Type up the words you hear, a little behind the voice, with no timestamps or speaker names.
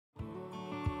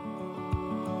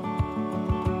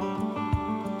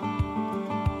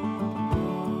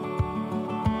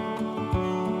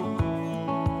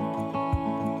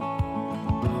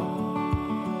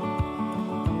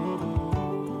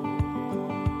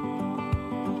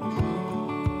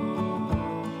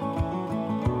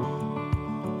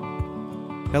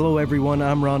Hello everyone,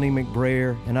 I'm Ronnie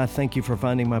McBrayer, and I thank you for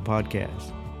finding my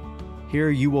podcast. Here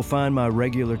you will find my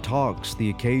regular talks, the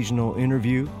occasional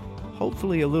interview,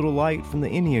 hopefully a little light from the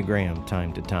Enneagram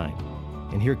time to time,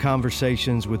 and hear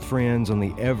conversations with friends on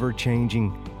the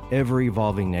ever-changing,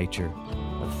 ever-evolving nature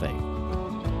of faith.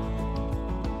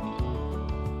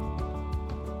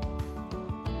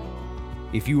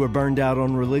 If you are burned out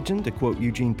on religion, to quote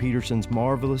Eugene Peterson's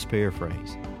marvelous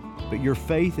paraphrase, but your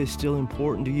faith is still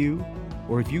important to you,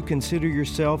 or if you consider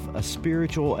yourself a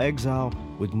spiritual exile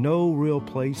with no real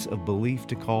place of belief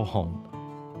to call home,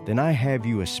 then I have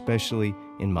you especially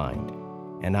in mind,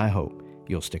 and I hope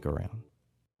you'll stick around.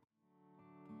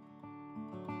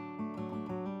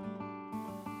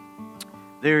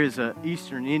 There is an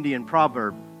Eastern Indian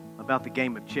proverb about the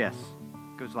game of chess.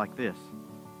 It goes like this.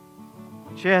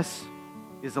 Chess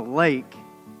is a lake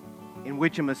in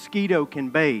which a mosquito can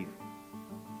bathe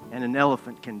and an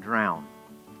elephant can drown.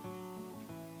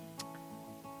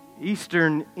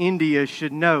 Eastern India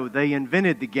should know they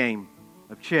invented the game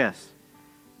of chess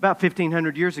about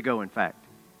 1,500 years ago, in fact.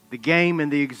 The game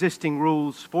and the existing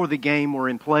rules for the game were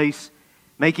in place,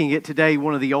 making it today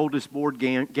one of the oldest board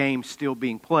games still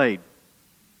being played.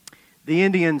 The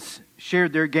Indians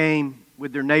shared their game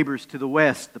with their neighbors to the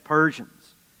west, the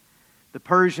Persians. The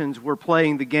Persians were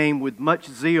playing the game with much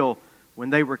zeal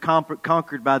when they were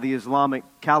conquered by the Islamic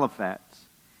caliphates.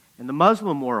 And the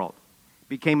Muslim world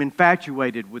became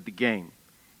infatuated with the game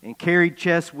and carried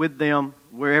chess with them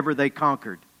wherever they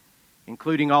conquered,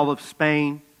 including all of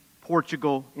Spain,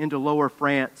 Portugal, into Lower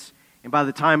France, and by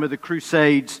the time of the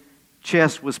Crusades,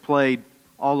 chess was played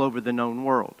all over the known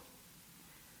world.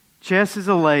 Chess is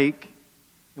a lake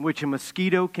in which a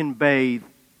mosquito can bathe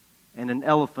and an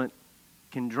elephant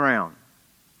can drown.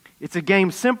 It's a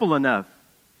game simple enough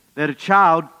that a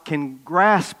child can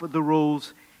grasp the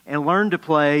rules and learn to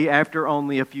play after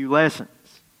only a few lessons.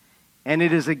 And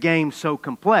it is a game so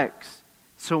complex,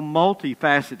 so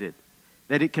multifaceted,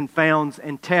 that it confounds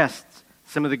and tests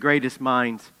some of the greatest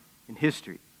minds in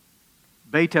history.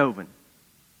 Beethoven,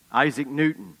 Isaac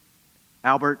Newton,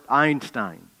 Albert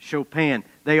Einstein, Chopin,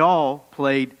 they all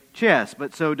played chess,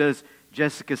 but so does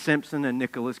Jessica Simpson and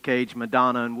Nicolas Cage,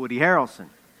 Madonna and Woody Harrelson.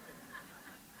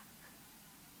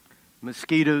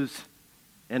 Mosquitoes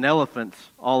and elephants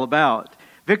all about.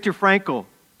 Viktor Frankl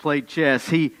played chess.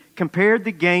 He compared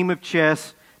the game of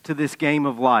chess to this game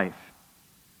of life.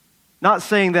 Not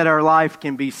saying that our life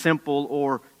can be simple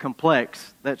or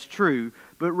complex, that's true,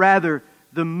 but rather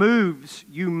the moves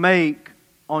you make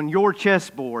on your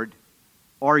chessboard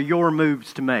are your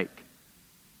moves to make.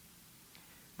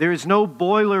 There is no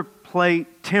boilerplate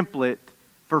template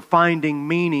for finding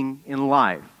meaning in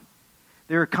life.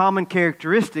 There are common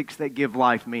characteristics that give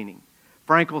life meaning.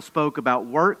 Frankl spoke about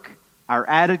work, our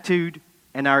attitude,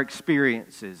 and our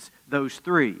experiences, those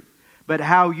three. But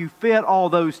how you fit all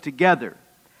those together,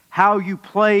 how you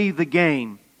play the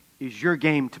game, is your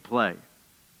game to play.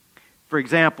 For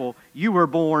example, you were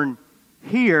born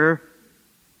here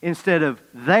instead of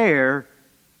there,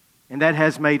 and that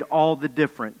has made all the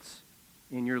difference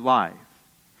in your life.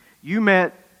 You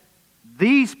met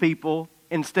these people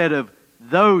instead of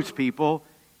those people,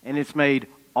 and it's made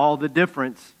all the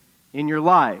difference in your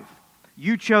life.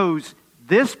 You chose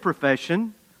this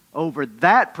profession over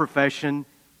that profession,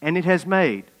 and it has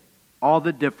made all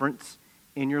the difference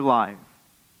in your life.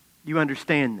 You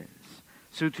understand this.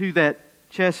 So to that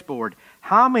chessboard,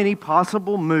 how many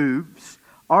possible moves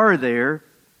are there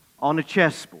on a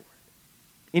chessboard?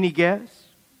 Any guess?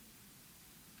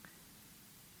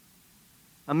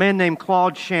 A man named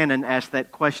Claude Shannon asked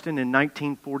that question in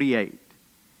 1948.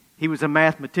 He was a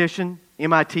mathematician,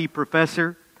 MIT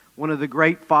professor, one of the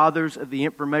great fathers of the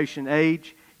information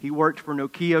age. He worked for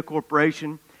Nokia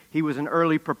Corporation. He was an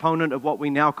early proponent of what we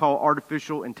now call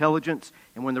artificial intelligence.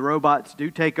 And when the robots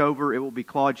do take over, it will be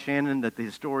Claude Shannon that the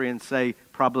historians say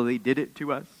probably did it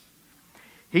to us.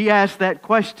 He asked that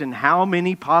question, how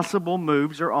many possible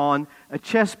moves are on a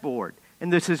chessboard?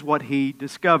 And this is what he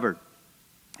discovered.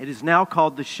 It is now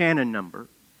called the Shannon number.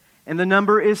 And the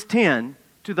number is 10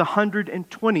 to the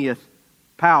 120th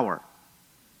power.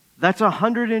 That's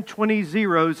 120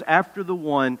 zeros after the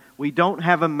one. We don't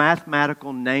have a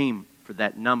mathematical name for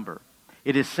that number.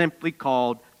 It is simply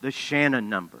called the Shannon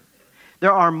number.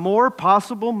 There are more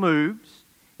possible moves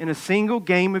in a single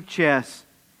game of chess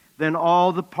than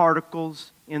all the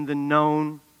particles in the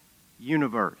known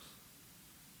universe.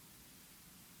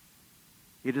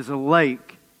 It is a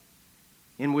lake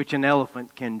in which an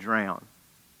elephant can drown.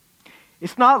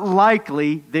 It's not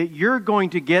likely that you're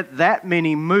going to get that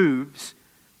many moves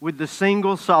with the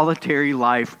single solitary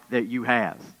life that you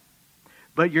have.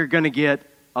 But you're going to get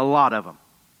a lot of them.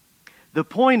 The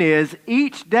point is,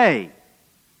 each day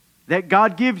that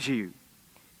God gives you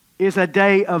is a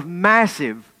day of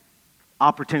massive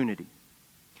opportunity.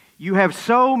 You have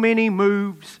so many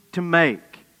moves to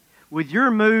make, with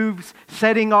your moves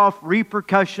setting off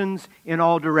repercussions in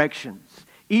all directions,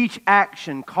 each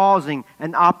action causing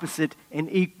an opposite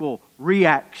and equal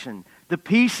reaction. The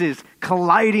pieces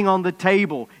colliding on the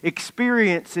table,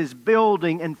 experiences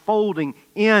building and folding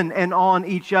in and on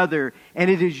each other, and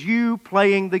it is you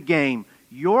playing the game.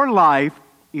 Your life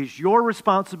is your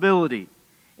responsibility,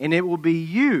 and it will be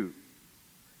you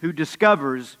who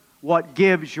discovers what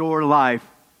gives your life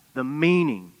the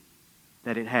meaning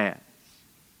that it has.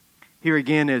 Here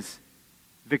again is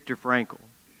Viktor Frankl.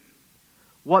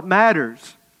 What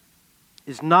matters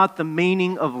is not the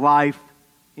meaning of life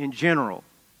in general,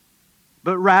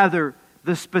 but rather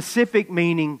the specific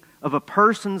meaning of a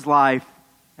person's life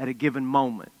at a given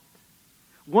moment.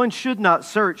 One should not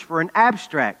search for an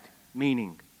abstract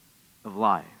meaning of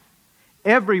life.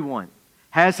 Everyone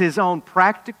has his own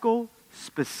practical,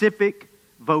 specific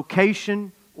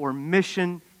vocation or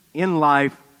mission in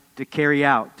life to carry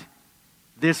out.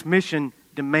 This mission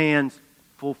demands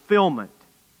fulfillment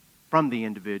from the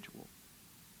individual.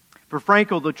 For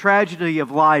Frankl, the tragedy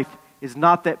of life is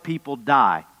not that people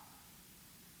die.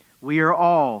 We are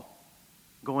all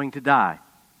going to die.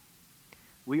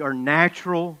 We are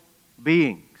natural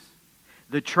beings.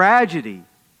 The tragedy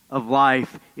of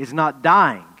life is not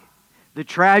dying. The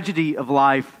tragedy of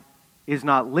life is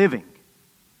not living.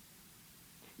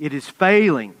 It is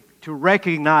failing to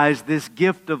recognize this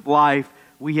gift of life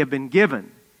we have been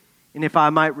given. And if I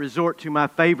might resort to my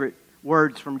favorite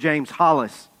words from James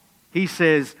Hollis, he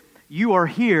says, "You are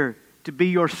here to be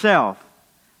yourself,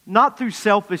 not through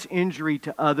selfish injury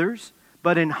to others,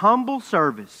 but in humble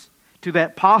service to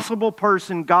that possible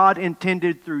person God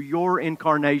intended through your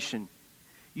incarnation.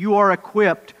 You are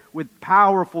equipped with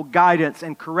powerful guidance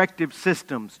and corrective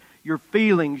systems. Your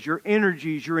feelings, your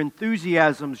energies, your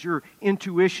enthusiasms, your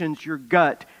intuitions, your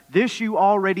gut. This you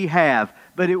already have,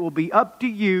 but it will be up to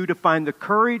you to find the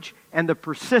courage and the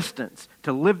persistence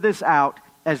to live this out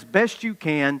as best you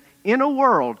can in a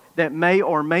world that may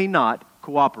or may not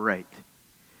cooperate.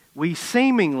 We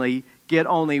seemingly get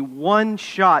only one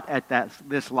shot at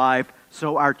this life,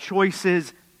 so our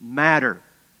choices matter.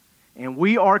 And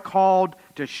we are called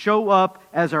to show up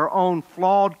as our own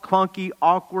flawed, clunky,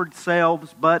 awkward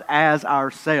selves, but as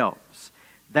ourselves.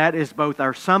 That is both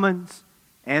our summons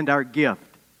and our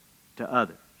gift to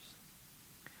others."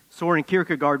 Soren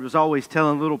Kierkegaard was always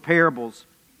telling little parables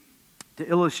to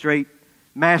illustrate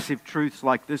massive truths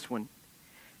like this one.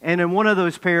 And in one of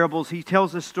those parables, he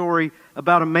tells a story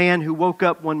about a man who woke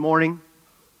up one morning.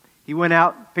 He went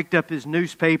out, picked up his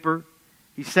newspaper.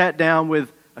 He sat down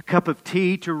with a cup of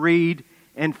tea to read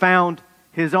and found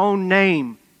his own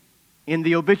name in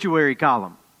the obituary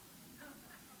column.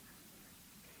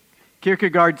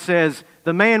 Kierkegaard says,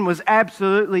 the man was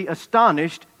absolutely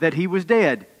astonished that he was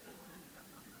dead.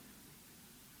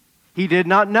 He did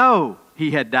not know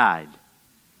he had died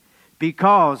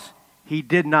because he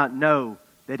did not know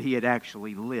that he had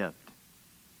actually lived.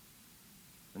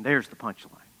 And there's the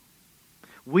punchline.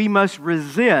 We must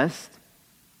resist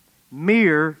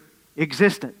mere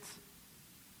existence,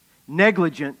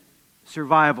 negligent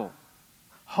survival,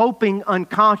 hoping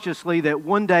unconsciously that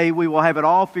one day we will have it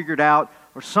all figured out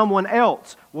or someone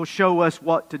else will show us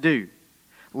what to do.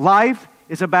 Life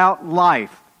is about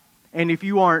life. And if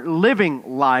you aren't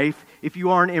living life, if you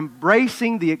aren't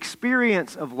embracing the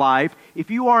experience of life, if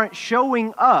you aren't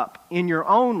showing up in your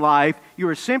own life, you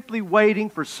are simply waiting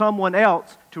for someone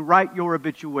else to write your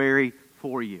obituary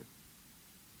for you.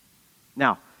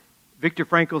 Now, Viktor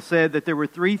Frankl said that there were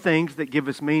three things that give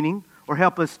us meaning or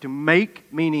help us to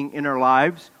make meaning in our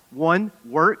lives. One,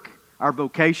 work, our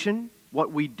vocation,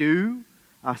 what we do.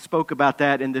 I spoke about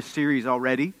that in this series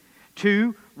already.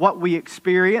 Two, what we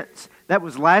experience. That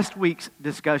was last week's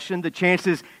discussion. The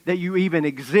chances that you even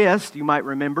exist, you might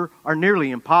remember, are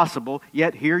nearly impossible.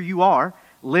 Yet here you are,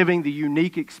 living the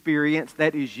unique experience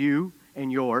that is you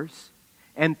and yours.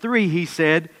 And three, he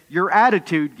said, your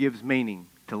attitude gives meaning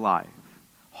to life.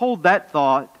 Hold that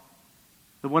thought,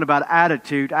 the one about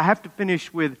attitude. I have to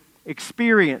finish with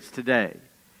experience today.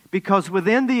 Because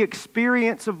within the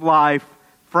experience of life,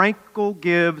 Frankl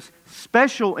gives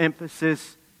special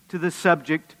emphasis to the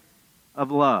subject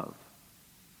of love.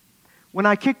 When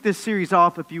I kicked this series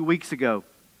off a few weeks ago,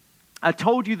 I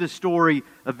told you the story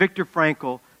of Viktor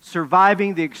Frankl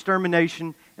surviving the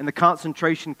extermination and the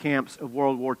concentration camps of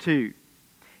World War II.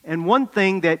 And one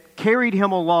thing that carried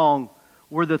him along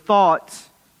were the thoughts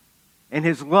and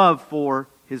his love for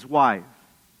his wife.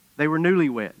 They were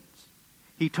newlyweds.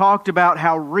 He talked about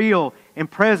how real and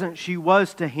present she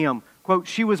was to him. Quote,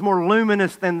 she was more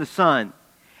luminous than the sun.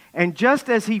 And just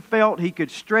as he felt he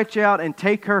could stretch out and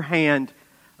take her hand,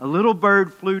 a little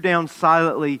bird flew down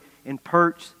silently and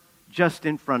perched just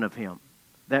in front of him.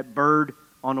 That bird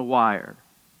on a wire.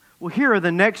 Well, here are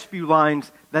the next few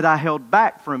lines that I held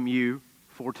back from you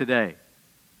for today.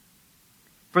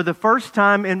 For the first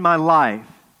time in my life,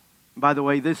 by the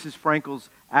way, this is Frankl's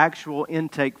actual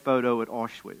intake photo at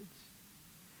Auschwitz.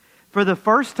 For the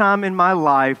first time in my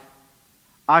life,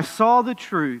 I saw the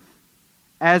truth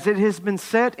as it has been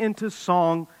set into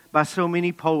song by so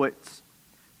many poets,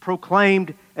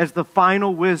 proclaimed as the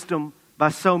final wisdom by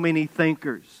so many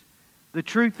thinkers. The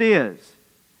truth is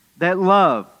that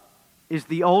love is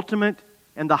the ultimate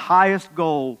and the highest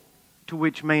goal to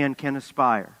which man can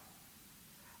aspire.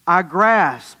 I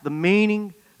grasp the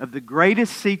meaning of the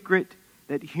greatest secret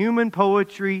that human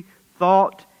poetry,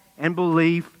 thought, and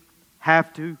belief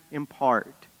have to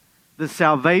impart. The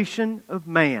salvation of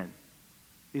man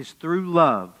is through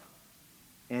love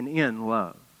and in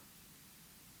love.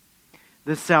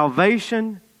 The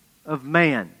salvation of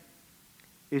man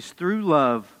is through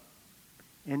love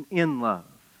and in love.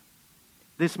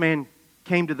 This man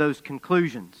came to those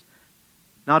conclusions,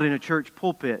 not in a church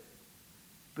pulpit,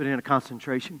 but in a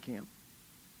concentration camp.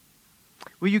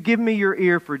 Will you give me your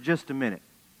ear for just a minute?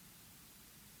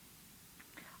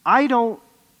 I don't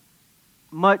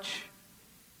much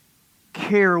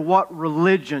care what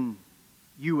religion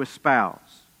you espouse,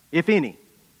 if any.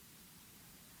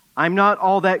 I'm not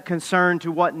all that concerned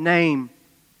to what name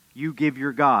you give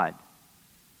your God.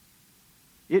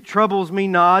 It troubles me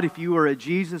not if you are a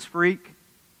Jesus freak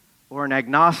or an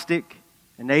agnostic,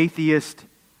 an atheist,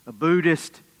 a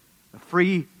Buddhist, a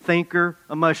free thinker,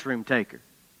 a mushroom taker.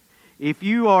 If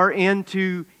you are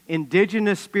into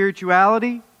indigenous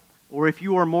spirituality, or if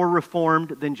you are more reformed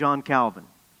than John Calvin.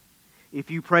 If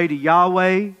you pray to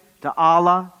Yahweh, to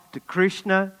Allah, to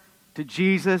Krishna, to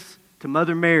Jesus, to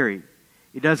Mother Mary.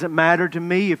 It doesn't matter to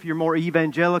me if you're more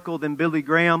evangelical than Billy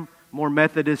Graham, more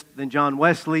Methodist than John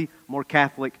Wesley, more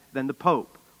Catholic than the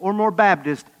Pope, or more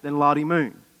Baptist than Lottie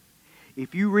Moon.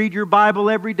 If you read your Bible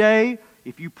every day,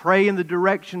 if you pray in the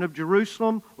direction of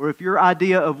Jerusalem, or if your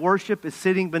idea of worship is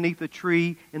sitting beneath a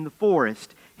tree in the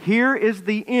forest, here is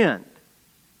the end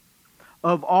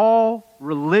of all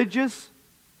religious,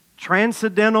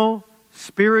 transcendental,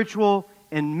 spiritual,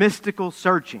 and mystical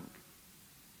searching.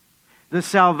 The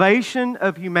salvation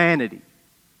of humanity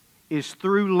is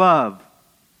through love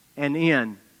and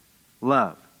in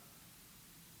love.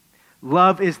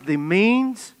 Love is the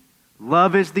means,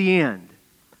 love is the end.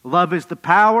 Love is the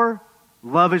power,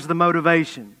 love is the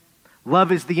motivation.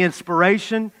 Love is the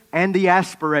inspiration and the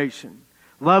aspiration.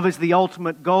 Love is the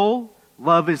ultimate goal,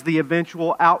 love is the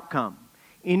eventual outcome.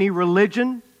 Any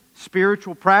religion,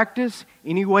 spiritual practice,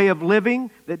 any way of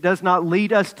living that does not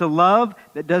lead us to love,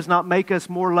 that does not make us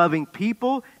more loving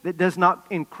people, that does not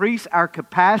increase our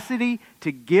capacity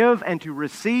to give and to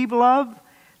receive love,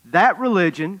 that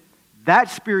religion, that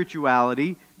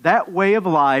spirituality, that way of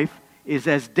life is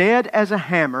as dead as a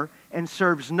hammer and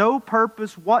serves no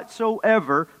purpose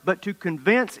whatsoever but to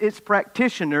convince its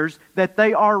practitioners that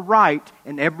they are right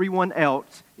and everyone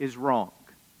else is wrong.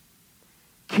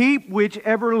 Keep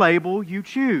whichever label you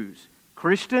choose.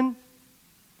 Christian,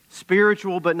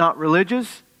 spiritual but not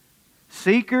religious,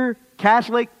 seeker,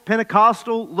 Catholic,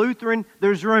 Pentecostal, Lutheran,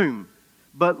 there's room.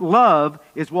 But love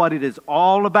is what it is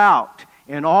all about,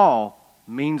 and all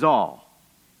means all.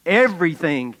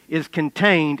 Everything is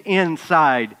contained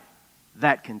inside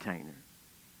that container.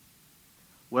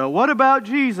 Well, what about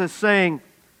Jesus saying,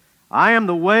 I am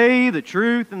the way, the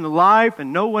truth, and the life,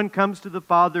 and no one comes to the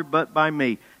Father but by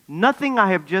me? Nothing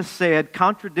I have just said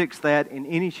contradicts that in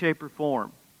any shape or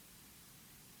form.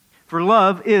 For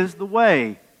love is the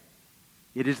way.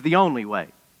 It is the only way.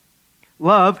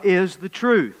 Love is the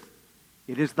truth.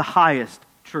 It is the highest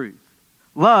truth.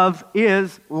 Love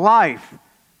is life,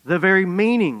 the very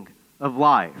meaning of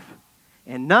life.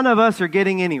 And none of us are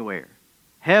getting anywhere.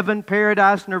 Heaven,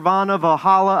 paradise, nirvana,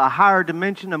 Valhalla, a higher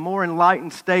dimension, a more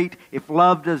enlightened state, if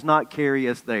love does not carry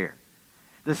us there.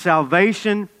 The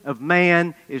salvation of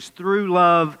man is through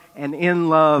love and in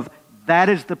love. That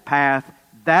is the path.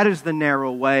 That is the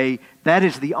narrow way. That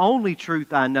is the only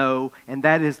truth I know, and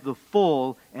that is the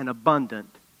full and abundant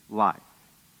life.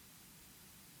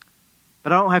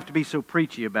 But I don't have to be so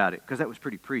preachy about it, because that was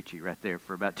pretty preachy right there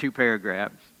for about 2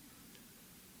 paragraphs.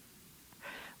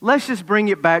 Let's just bring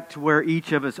it back to where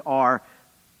each of us are.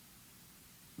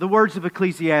 The words of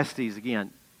Ecclesiastes again.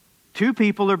 2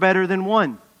 people are better than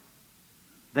 1.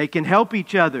 They can help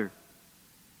each other.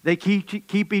 They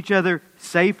keep each other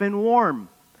safe and warm.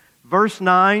 Verse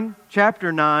 9,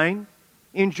 chapter 9,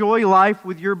 enjoy life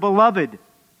with your beloved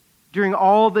during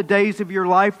all the days of your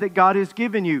life that God has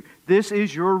given you. This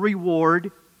is your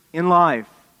reward in life.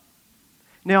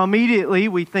 Now, immediately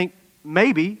we think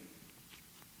maybe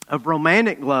of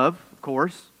romantic love, of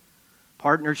course,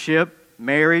 partnership,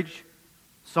 marriage,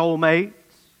 soulmates.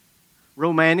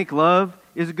 Romantic love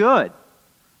is good.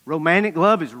 Romantic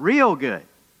love is real good.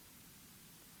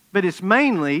 But it's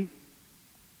mainly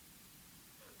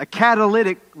a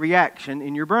catalytic reaction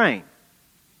in your brain.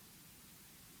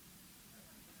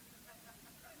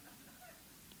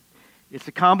 It's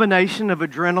a combination of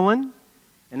adrenaline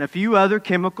and a few other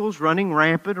chemicals running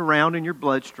rampant around in your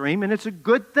bloodstream, and it's a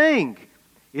good thing.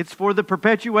 It's for the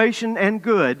perpetuation and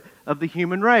good of the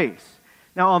human race.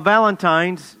 Now, on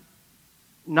Valentine's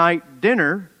night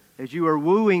dinner, as you are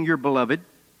wooing your beloved,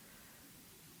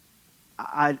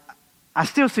 I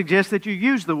still suggest that you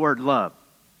use the word love.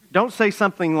 Don't say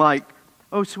something like,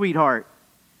 "Oh, sweetheart,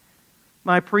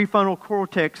 my prefrontal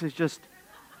cortex is just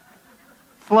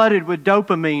flooded with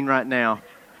dopamine right now.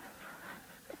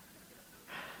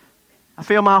 I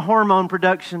feel my hormone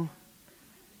production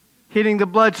hitting the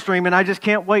bloodstream, and I just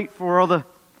can't wait for all the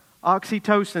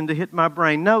oxytocin to hit my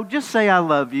brain." No, just say "I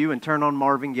love you" and turn on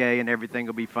Marvin Gaye and everything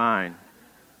will be fine.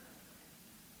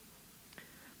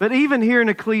 But even here in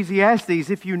Ecclesiastes,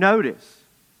 if you notice,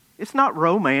 it's not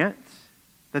romance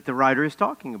that the writer is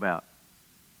talking about.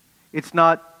 It's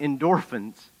not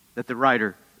endorphins that the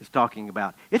writer is talking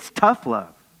about. It's tough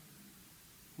love,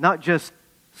 not just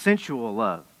sensual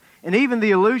love. And even the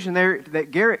illusion there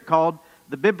that Garrett called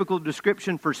the biblical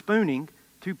description for spooning,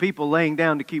 two people laying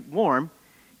down to keep warm,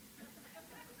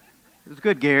 it was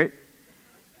good, Garrett,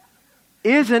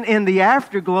 isn't in the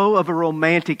afterglow of a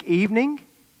romantic evening.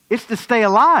 It's to stay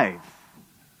alive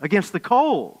against the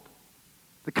cold,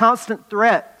 the constant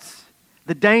threats,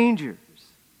 the dangers.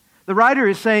 The writer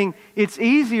is saying it's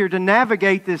easier to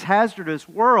navigate this hazardous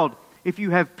world if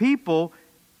you have people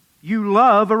you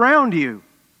love around you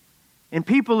and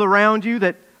people around you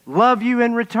that love you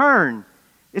in return.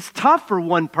 It's tough for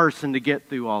one person to get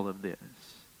through all of this.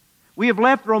 We have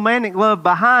left romantic love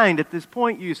behind at this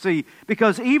point, you see,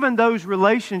 because even those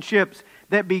relationships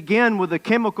that begin with a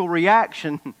chemical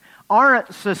reaction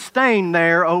aren't sustained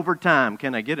there over time.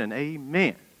 Can I get an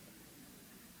amen?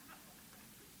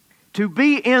 To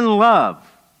be in love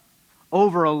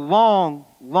over a long,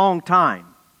 long time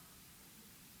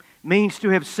means to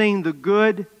have seen the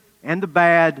good and the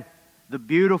bad, the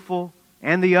beautiful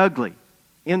and the ugly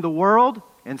in the world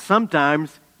and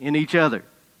sometimes in each other.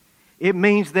 It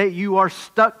means that you are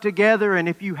stuck together, and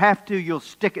if you have to, you'll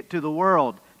stick it to the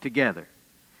world together.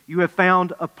 You have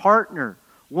found a partner,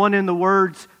 one in the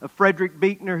words of Frederick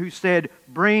Buechner who said,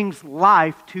 brings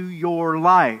life to your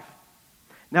life.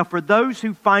 Now, for those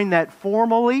who find that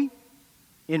formally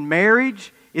in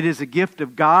marriage, it is a gift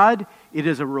of God. It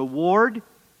is a reward.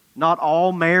 Not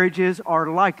all marriages are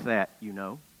like that, you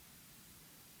know.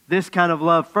 This kind of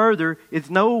love further is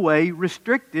no way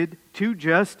restricted to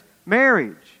just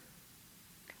marriage.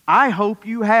 I hope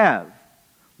you have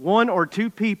one or two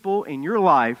people in your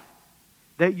life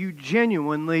that you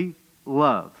genuinely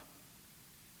love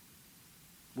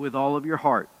with all of your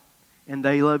heart, and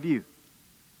they love you.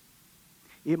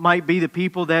 It might be the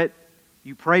people that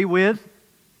you pray with.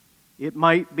 It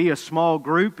might be a small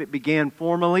group. It began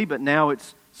formally, but now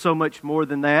it's so much more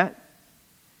than that.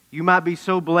 You might be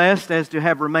so blessed as to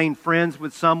have remained friends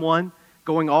with someone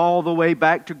going all the way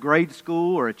back to grade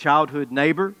school or a childhood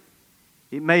neighbor.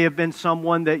 It may have been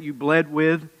someone that you bled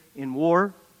with in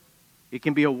war. It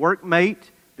can be a workmate,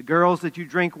 the girls that you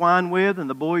drink wine with and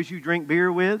the boys you drink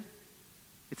beer with.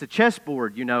 It's a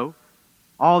chessboard, you know.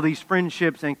 All these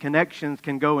friendships and connections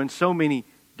can go in so many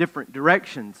different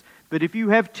directions. But if you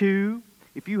have two,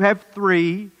 if you have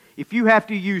three, if you have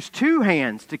to use two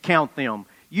hands to count them,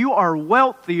 you are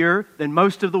wealthier than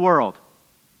most of the world.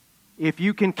 If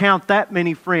you can count that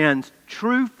many friends,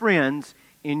 true friends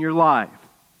in your life.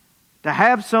 To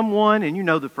have someone, and you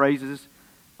know the phrases,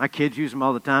 my kids use them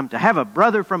all the time, to have a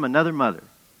brother from another mother,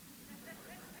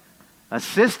 a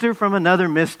sister from another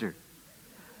mister,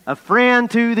 a friend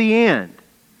to the end.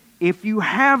 If you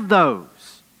have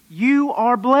those, you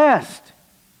are blessed.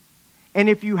 And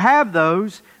if you have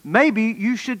those, maybe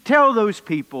you should tell those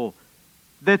people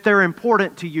that they're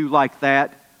important to you like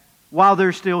that while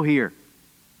they're still here.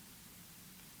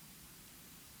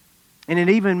 And it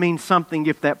even means something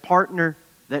if that partner,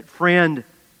 that friend,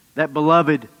 that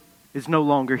beloved is no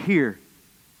longer here.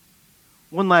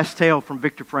 One last tale from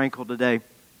Viktor Frankl today.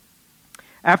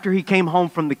 After he came home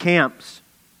from the camps,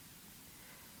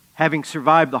 having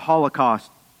survived the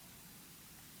Holocaust,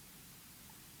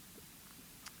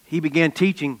 he began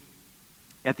teaching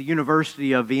at the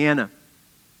University of Vienna.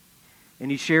 And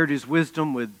he shared his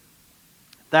wisdom with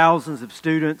thousands of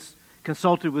students,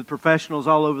 consulted with professionals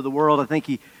all over the world. I think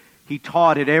he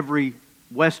taught at every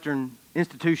Western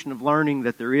institution of learning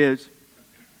that there is.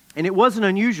 And it wasn't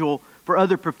unusual for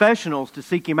other professionals to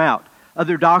seek him out,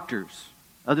 other doctors,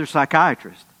 other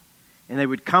psychiatrists. And they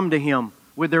would come to him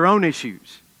with their own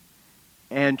issues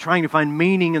and trying to find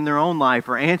meaning in their own life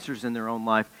or answers in their own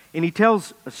life. And he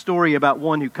tells a story about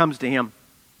one who comes to him,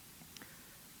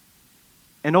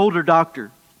 an older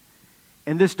doctor.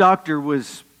 And this doctor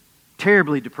was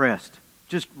terribly depressed,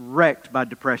 just wrecked by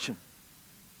depression.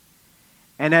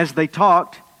 And as they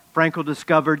talked, Frankl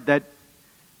discovered that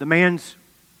the man's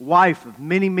wife of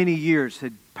many, many years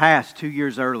had passed 2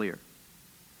 years earlier.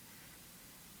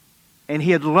 And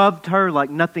he had loved her like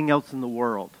nothing else in the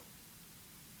world.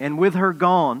 And with her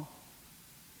gone,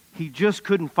 he just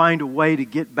couldn't find a way to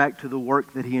get back to the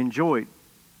work that he enjoyed.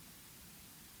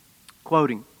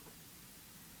 Quoting,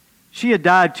 "She had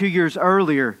died 2 years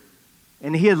earlier,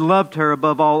 and he had loved her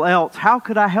above all else. How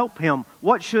could I help him?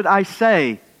 What should I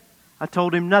say? I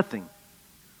told him nothing.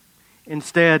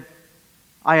 Instead,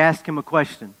 I asked him a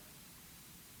question.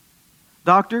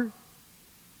 Doctor,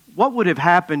 what would have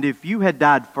happened if you had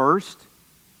died first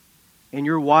and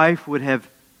your wife would have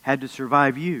had to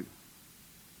survive you?"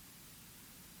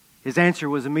 His answer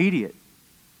was immediate.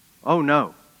 "Oh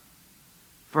no.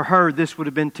 For her, this would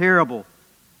have been terrible.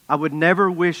 I would never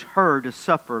wish her to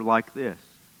suffer like this."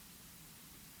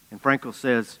 And Frankl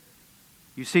says,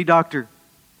 "You see, doctor,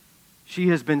 she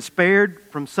has been spared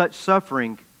from such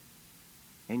suffering,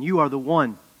 and you are the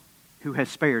one who has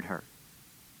spared her.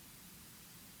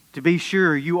 To be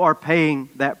sure, you are paying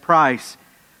that price,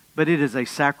 but it is a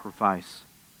sacrifice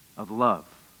of love."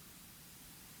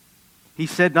 He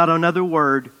said not another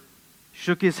word,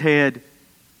 shook his head,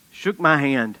 shook my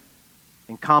hand,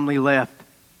 and calmly left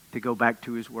to go back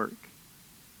to his work.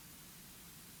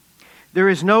 There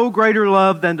is no greater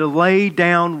love than to lay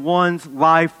down one's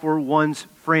life for one's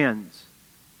friends,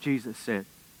 Jesus said.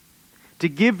 To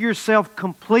give yourself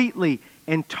completely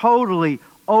and totally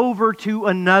over to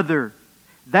another.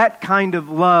 That kind of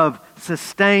love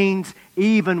sustains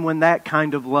even when that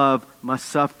kind of love must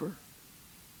suffer.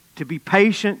 To be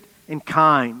patient and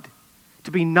kind.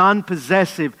 To be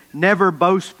non-possessive, never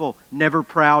boastful, never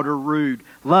proud or rude.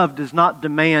 Love does not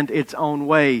demand its own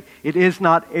way. It is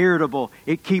not irritable.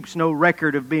 It keeps no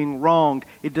record of being wronged.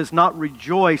 It does not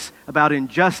rejoice about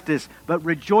injustice, but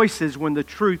rejoices when the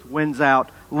truth wins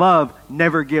out. Love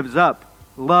never gives up.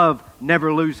 Love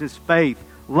never loses faith.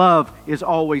 Love is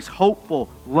always hopeful.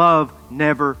 Love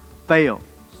never fails.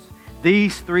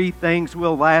 These three things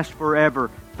will last forever: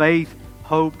 faith,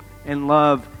 hope, and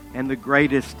love. And the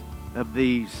greatest of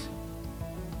these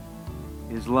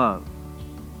is love.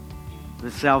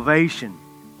 The salvation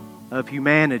of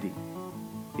humanity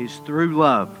is through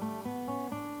love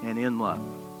and in love.